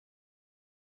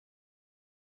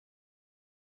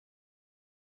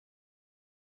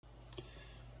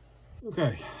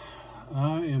Okay,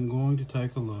 I am going to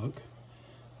take a look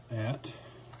at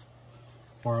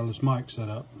wireless mic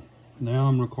setup. Now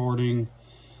I'm recording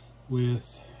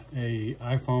with a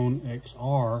iPhone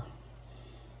XR.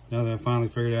 Now that I finally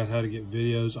figured out how to get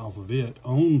videos off of it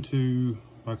onto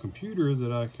my computer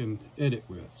that I can edit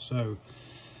with. So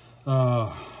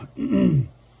right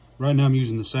now I'm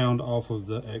using the sound off of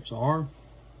the XR,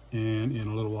 and in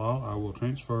a little while I will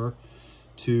transfer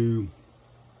to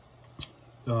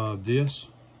this,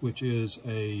 which is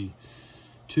a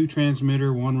 2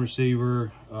 transmitter, 1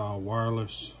 receiver,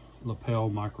 wireless lapel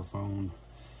microphone.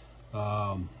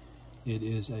 It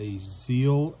is a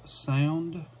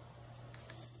ZealSound.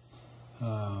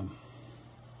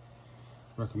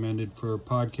 Recommended for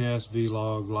podcast,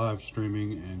 vlog, live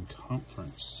streaming, and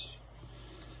conference.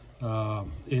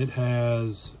 It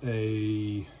has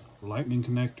a lightning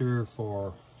connector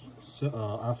for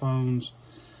iPhones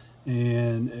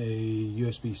and a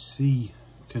USB-C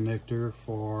connector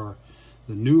for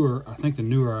the newer, I think the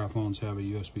newer iPhones have a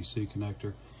USB-C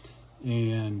connector,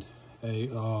 and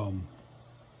a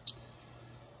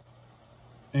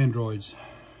Androids.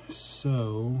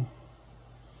 So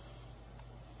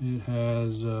it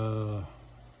has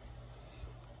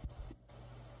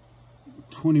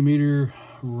 20 meter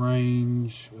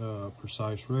range,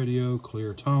 precise radio,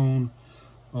 clear tone,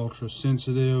 ultra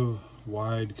sensitive,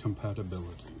 wide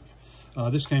compatibility.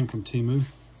 This came from Temu,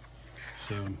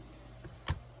 so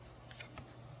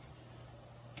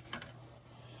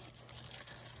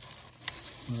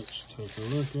let's take a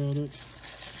look at it.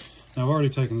 Now I've already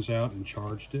taken this out and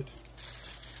charged it.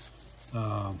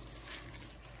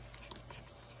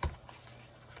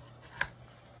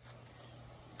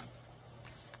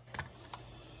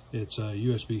 It's a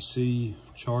USB-C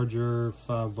charger,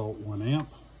 5 volt, 1 amp.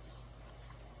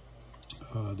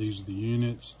 These are the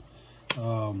units.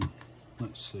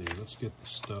 Let's see, let's get the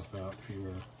stuff out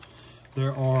here.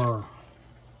 There are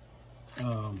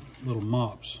little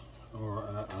mops, or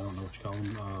I don't know what you call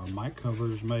them, mic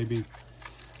covers maybe,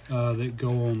 that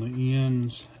go on the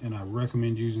ends, and I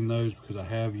recommend using those because I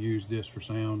have used this for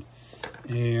sound,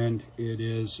 and it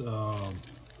is, I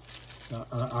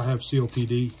have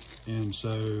COPD, and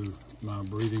so my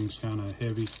breathing's kind of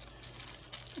heavy,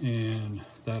 and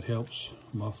that helps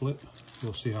muffle it.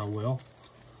 We'll see how well.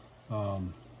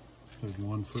 There's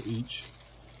one for each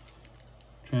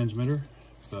transmitter,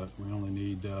 but we only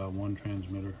need 1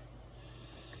 transmitter.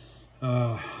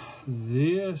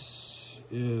 This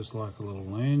is like a little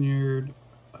lanyard.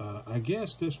 I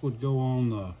guess this would go on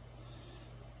the,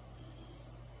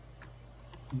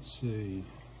 let's see,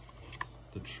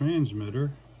 the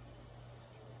transmitter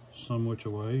some which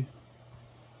away.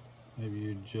 Maybe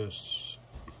you just,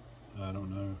 I don't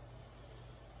know.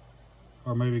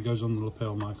 Or maybe it goes on the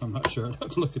lapel mic. I'm not sure. I'd have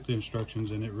to look at the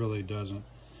instructions, and it really doesn't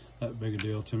that big a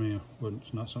deal to me.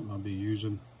 It's not something I'll be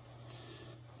using.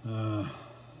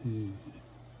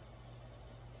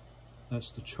 That's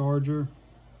the charger,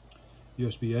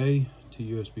 USB-A to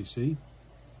USB-C.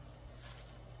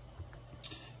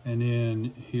 And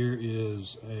then here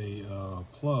is a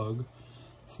plug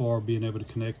for being able to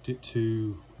connect it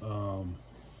to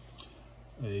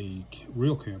a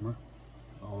real camera,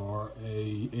 or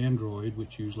a Android,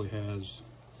 which usually has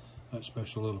that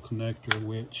special little connector,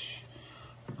 which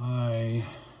I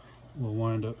will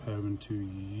wind up having to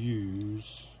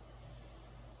use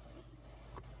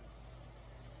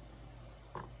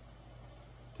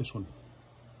this one.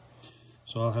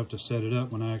 So I'll have to set it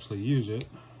up when I actually use it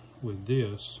with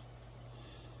this,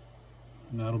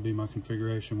 and that'll be my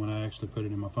configuration when I actually put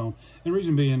it in my phone. And the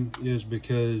reason being is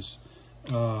because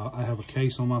I have a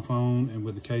case on my phone, and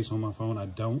with the case on my phone, I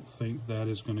don't think that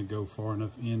is going to go far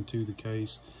enough into the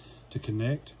case to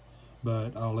connect,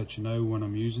 but I'll let you know when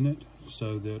I'm using it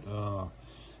so that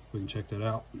we can check that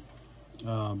out.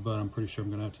 But I'm pretty sure I'm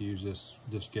going to have to use this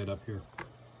get up here.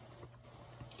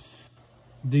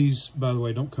 These, by the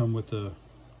way, don't come with the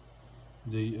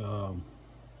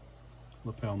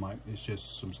lapel mic. It's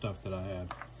just some stuff that I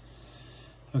had.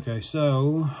 Okay,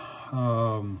 so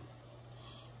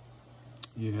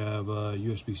you have a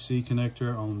USB-C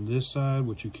connector on this side,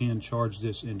 which you can charge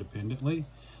this independently.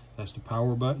 That's the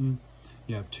power button.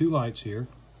 You have 2 lights here,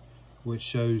 which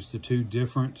shows the 2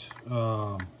 different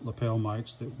lapel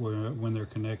mics that when they're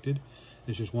connected.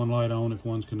 It's just 1 light on if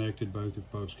one's connected, both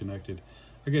if both's connected.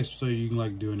 I guess so you can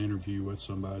like do an interview with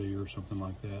somebody or something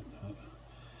like that.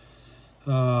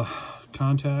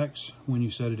 Contacts, when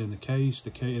you set it in the case,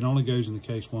 it only goes in the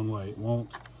case one way. It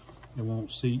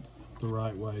won't seat the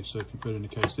right way. So if you put it in the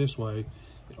case this way,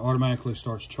 it automatically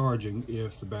starts charging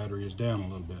if the battery is down a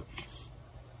little bit.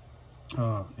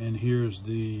 And here's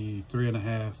the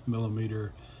 3.5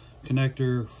 millimeter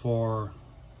connector for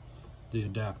the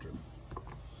adapter.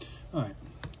 All right,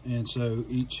 and so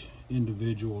each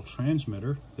individual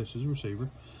transmitter, this is a receiver,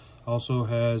 also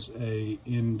has a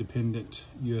independent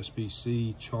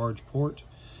USB-C charge port,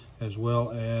 as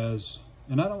well as,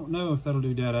 and I don't know if that'll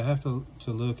do that. I have to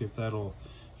look if that'll,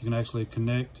 you can actually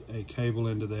connect a cable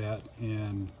into that,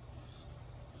 and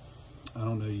I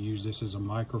don't know, use this as a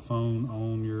microphone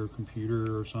on your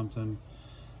computer or something.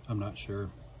 I'm not sure.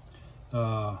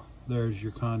 There's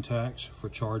your contacts for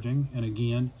charging, and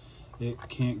again, it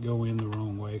can't go in the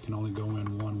wrong way. It can only go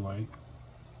in one way.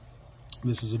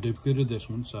 This is a duplicate of this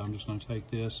one, so I'm just going to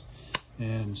take this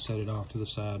and set it off to the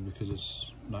side because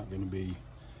it's not going to be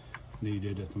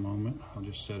needed at the moment. I'll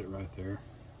just set it right there.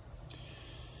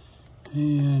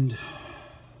 And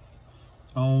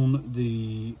on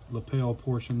the lapel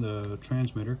portion, the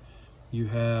transmitter, you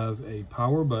have a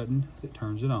power button that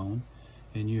turns it on,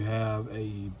 and you have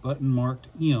a button marked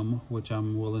M, which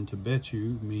I'm willing to bet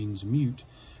you means mute,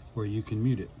 where you can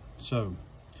mute it. So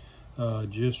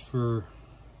just for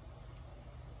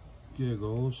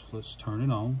giggles, let's turn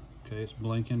it on. Okay, it's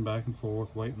blinking back and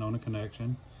forth, waiting on a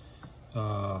connection.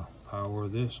 Power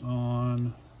this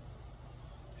on,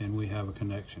 and we have a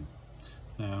connection.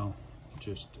 Now,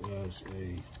 just as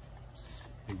a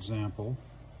example,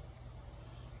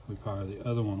 we power the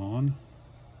other one on,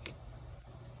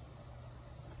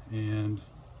 and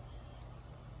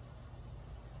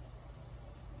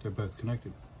they're both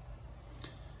connected.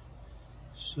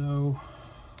 So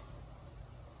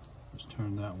let's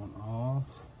turn that one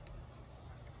off.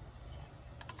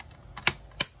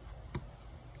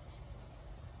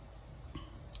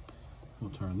 We'll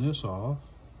turn this off,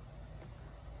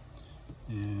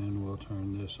 and we'll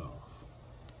turn this off.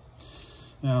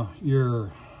 Now,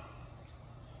 your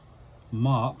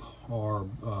mop or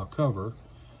cover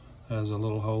has a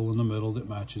little hole in the middle that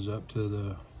matches up to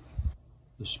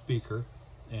the speaker,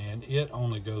 and it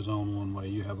only goes on one way.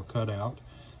 You have a cutout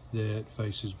that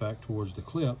faces back towards the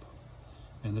clip,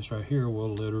 and this right here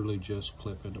will literally just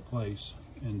clip into place,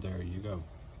 and there you go.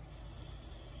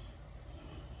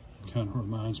 Kind of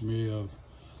reminds me of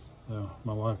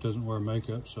my wife doesn't wear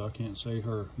makeup, so I can't say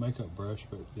her makeup brush,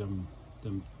 but them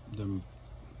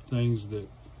things that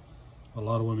a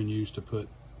lot of women use to put,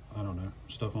 I don't know,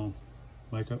 stuff on,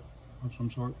 makeup of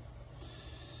some sort.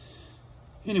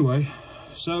 Anyway,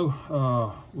 so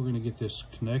we're going to get this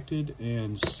connected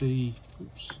and see,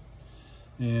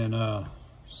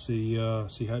 see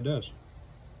how it does.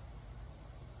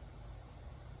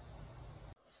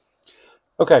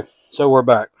 Okay, so we're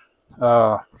back.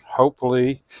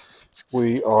 Hopefully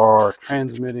we are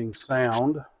transmitting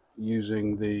sound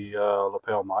using the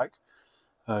lapel mic.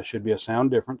 Should be a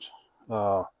sound difference.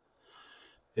 And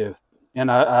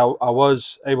I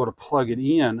was able to plug it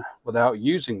in without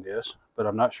using this, but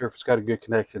I'm not sure if it's got a good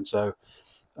connection. So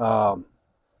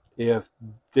if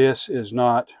this is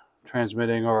not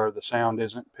transmitting or the sound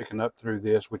isn't picking up through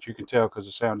this, which you can tell because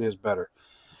the sound is better,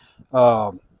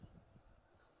 I'll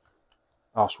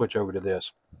switch over to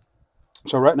this.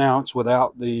 So right now it's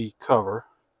without the cover,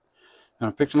 and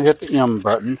I'm fixing to hit the M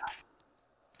button.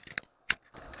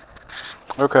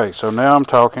 Okay, so now I'm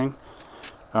talking.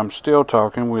 I'm still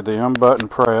talking with the M button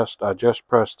pressed. I just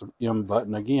pressed the M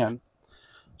button again.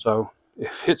 So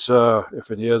if it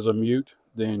is a mute,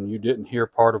 then you didn't hear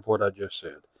part of what I just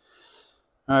said.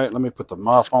 All right, let me put the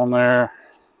mop on there.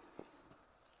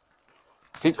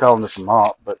 I keep calling this a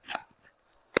mop, but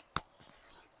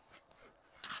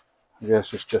I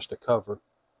guess it's just a cover.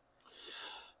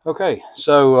 Okay,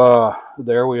 so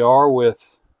there we are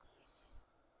with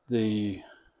the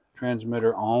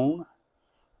transmitter on.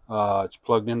 It's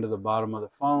plugged into the bottom of the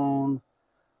phone.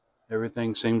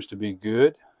 Everything seems to be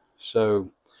good. So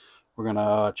we're going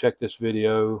to check this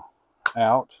video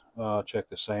out, check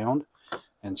the sound,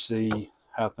 and see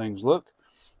how things look.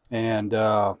 And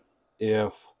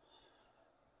if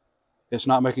it's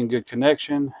not making good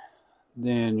connection,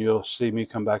 then you'll see me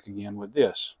come back again with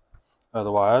this.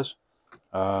 Otherwise,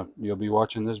 you'll be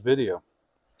watching this video.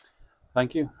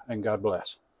 Thank you, and God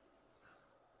bless.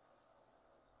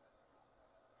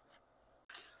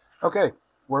 Okay,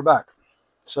 we're back.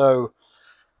 So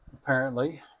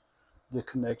apparently the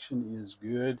connection is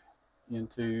good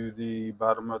into the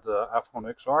bottom of the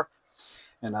iPhone XR,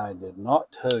 and I did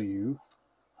not tell you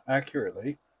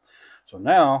accurately. So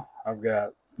now I've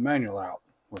got the manual out,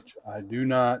 which I do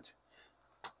not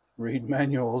read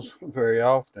manuals very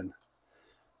often.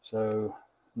 So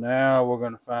now we're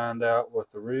going to find out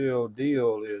what the real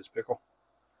deal is, Pickle.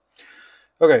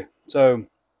 Okay, so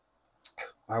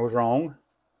I was wrong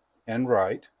and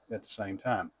right at the same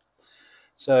time.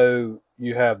 So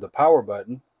you have the power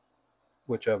button,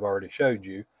 which I've already showed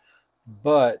you.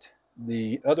 But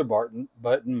the other button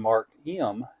marked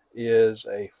M is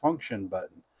a function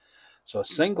button. So a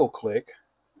single click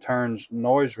turns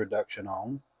noise reduction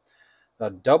on. A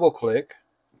double click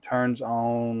turns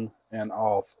on and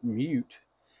off mute.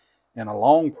 And a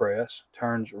long press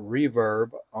turns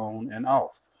reverb on and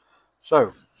off.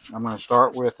 So I'm going to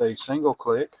start with a single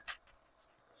click.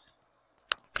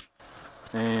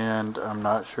 And I'm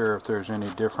not sure if there's any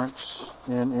difference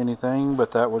in anything,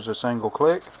 but that was a single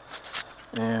click.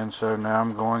 And so now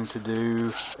I'm going to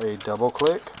do a double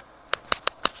click.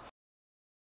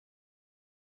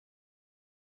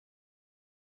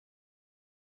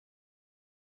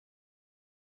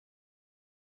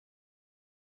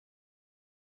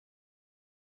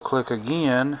 Click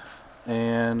again,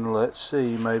 and let's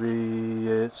see, maybe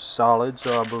it's solid,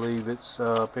 so I believe it's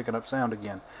picking up sound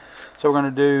again. So we're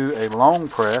going to do a long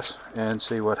press and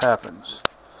see what happens.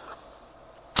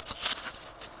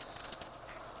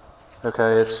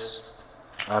 Okay,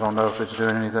 I don't know if it's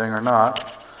doing anything or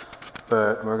not,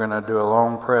 but we're going to do a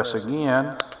long press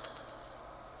again,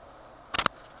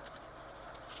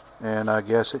 and I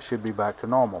guess it should be back to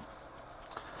normal.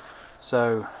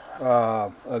 So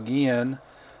again,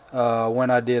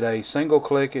 when I did a single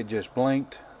click, it just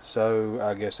blinked, so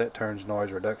I guess that turns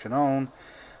noise reduction on.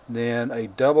 Then a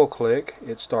double click,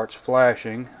 it starts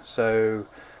flashing, so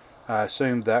I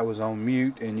assumed that was on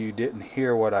mute and you didn't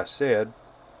hear what I said.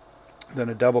 Then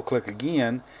a double click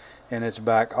again, and it's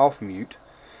back off mute.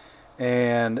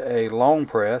 And a long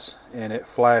press, and it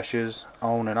flashes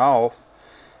on and off,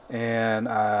 and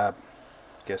I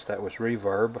guess that was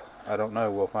reverb. I don't know,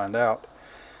 we'll find out.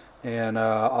 And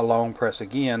a long press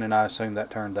again, and I assume that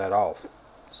turned that off.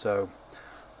 So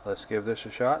let's give this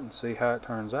a shot and see how it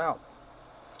turns out.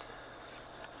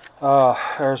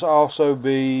 There's also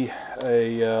be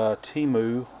a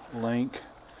Temu link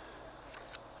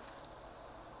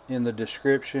in the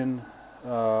description.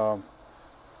 That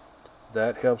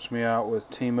helps me out with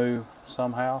Temu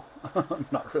somehow. I'm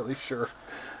not really sure,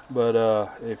 but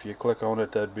if you click on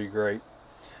it, that'd be great.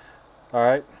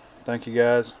 Alright, thank you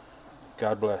guys.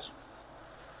 God bless.